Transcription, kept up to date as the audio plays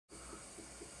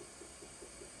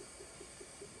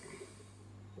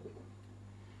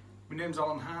My name's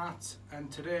Alan Hart and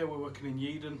today we're working in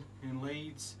Eden in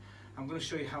Leeds. I'm going to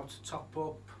show you how to top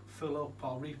up, fill up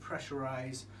or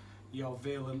repressurize your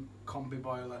Vaillant Combi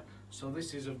boiler. So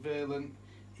this is a Vaillant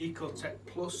ecoTEC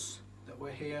Plus that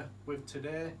we're here with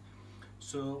today.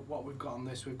 So what we've got on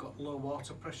this, we've got low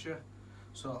water pressure.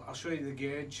 So I'll show you the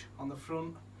gauge on the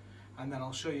front and then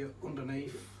I'll show you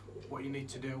underneath what you need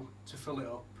to do to fill it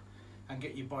up and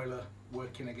get your boiler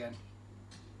working again.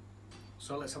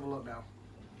 So let's have a look now.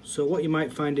 So what you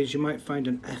might find is you might find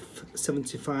an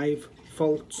F75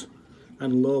 fault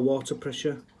and low water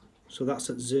pressure. So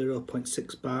that's at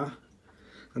 0.6 bar.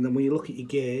 And then when you look at your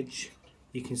gauge,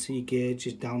 you can see your gauge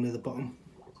is down near the bottom.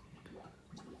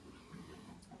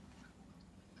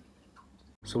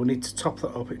 So we need to top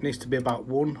that up. It needs to be about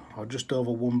 1 or just over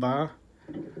 1 bar.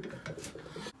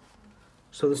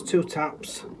 So there's 2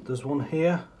 taps. There's one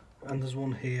here and there's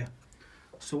one here.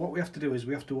 So what we have to do is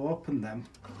we have to open them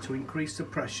to increase the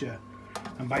pressure,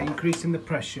 and by increasing the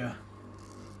pressure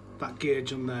that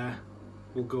gauge on there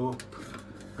will go up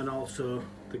and also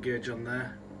the gauge on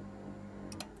there.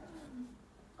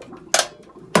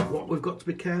 What we've got to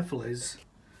be careful is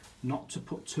not to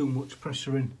put too much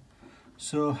pressure in.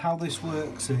 So how this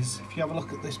works is, if you have a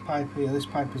look at this pipe here, this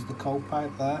pipe is the cold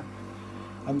pipe there,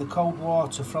 and the cold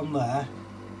water from there,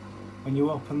 when you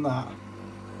open that,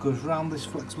 goes round this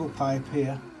flexible pipe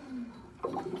here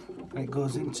and it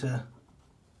goes into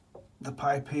the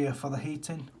pipe here for the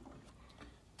heating.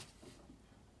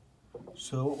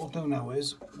 So what we'll do now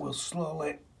is we'll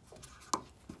slowly,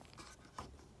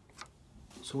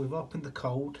 so we've opened the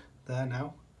cold there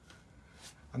now,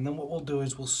 and then what we'll do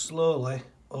is we'll slowly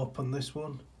open this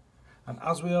one, and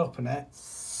as we open it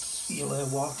you'll hear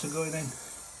water going in.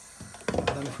 And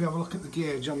then if we have a look at the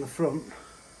gauge on the front,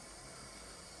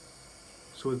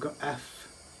 so we've got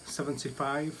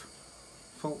F75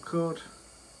 fault code.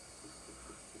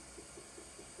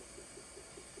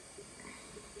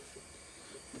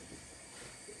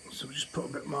 So we just put a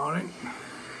bit more in.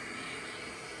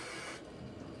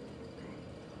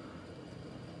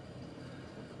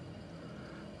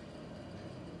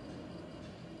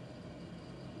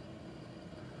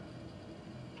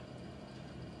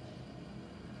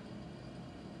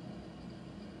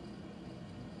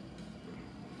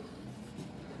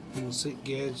 And you'll see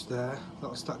gauge there,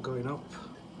 that'll start going up.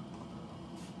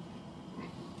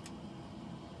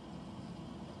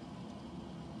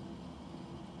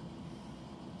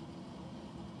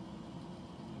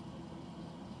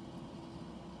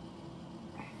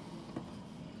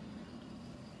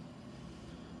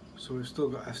 So we've still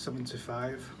got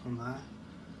F75 on there.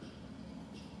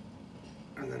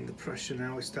 And then the pressure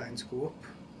now is starting to go up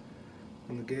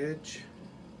on the gauge.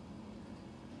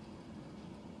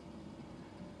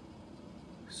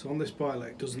 So on this boiler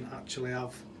it doesn't actually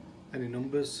have any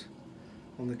numbers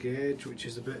on the gauge, which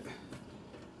is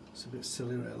it's a bit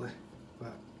silly really.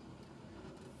 But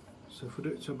so if we do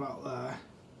it to about there,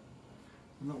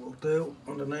 and what we'll do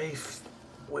underneath,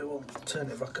 we will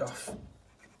turn it back off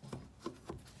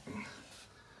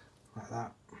like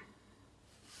that,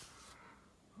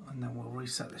 and then we'll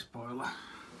reset this boiler.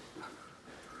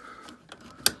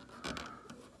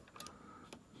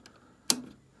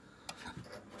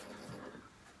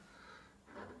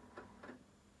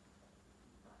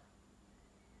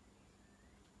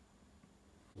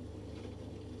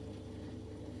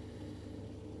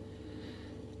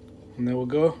 And there we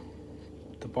go,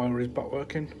 the boiler is back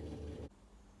working.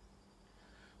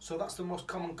 So that's the most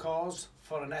common cause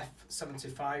for an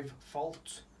F75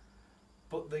 fault,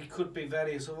 but there could be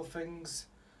various other things.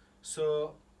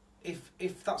 So if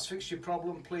that's fixed your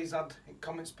problem, please add in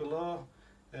comments below.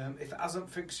 If it hasn't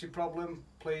fixed your problem,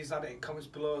 please add it in comments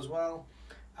below as well.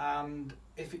 And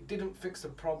if it didn't fix the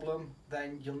problem,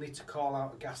 then you'll need to call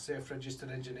out a gas safe registered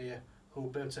engineer who will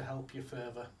be able to help you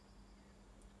further.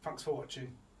 Thanks for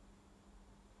watching.